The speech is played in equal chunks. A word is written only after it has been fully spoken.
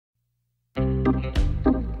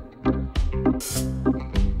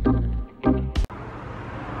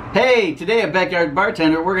Hey, today at Backyard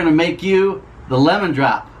Bartender, we're gonna make you the lemon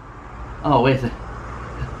drop. Oh, wait a second.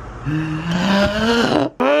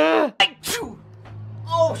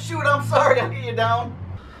 Oh shoot, I'm sorry, I'll get you down.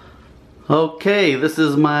 Okay, this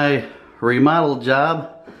is my remodel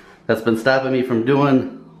job that's been stopping me from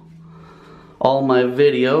doing all my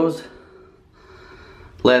videos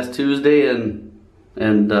last Tuesday and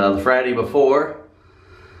the Friday before.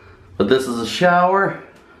 But this is a shower,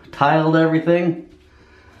 tiled everything.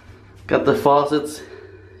 Got the faucets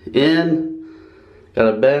in,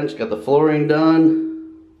 got a bench, got the flooring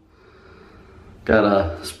done, got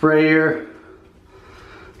a sprayer,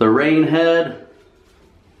 the rain head,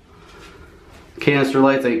 canister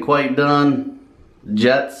lights ain't quite done,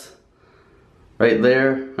 jets right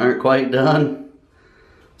there aren't quite done,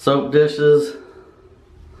 soap dishes,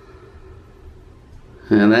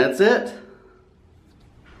 and that's it.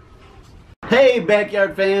 Hey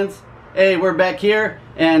backyard fans! Hey, we're back here,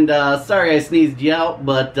 and sorry I sneezed you out,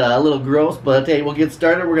 but a little gross, but hey, we'll get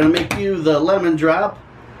started. We're going to make you the lemon drop,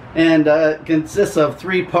 and it consists of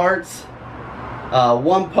 3 parts.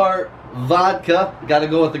 1 part vodka, got to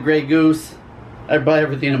go with the Grey Goose. I buy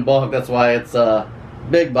everything in bulk, that's why it's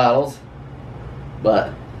big bottles. But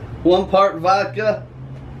 1 part vodka,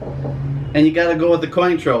 and you got to go with the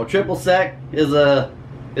Cointreau. Triple sec is the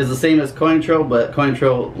same as Cointreau, but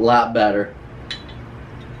Cointreau a lot better.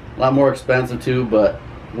 A lot more expensive too, but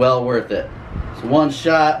well worth it. So 1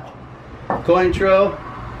 shot Cointreau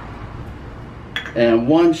and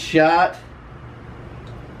 1 shot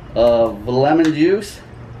of lemon juice.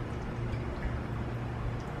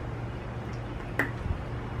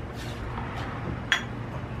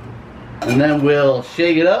 And then we'll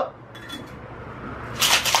shake it up.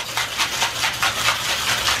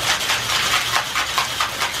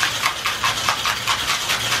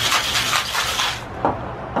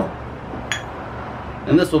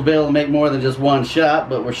 And this will be able to make more than just 1 shot,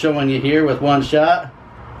 but we're showing you here with 1 shot.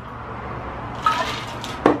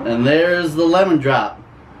 And there's the lemon drop.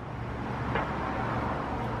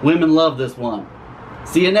 Women love this one.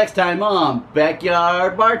 See you next time on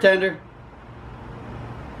Backyard Bartender.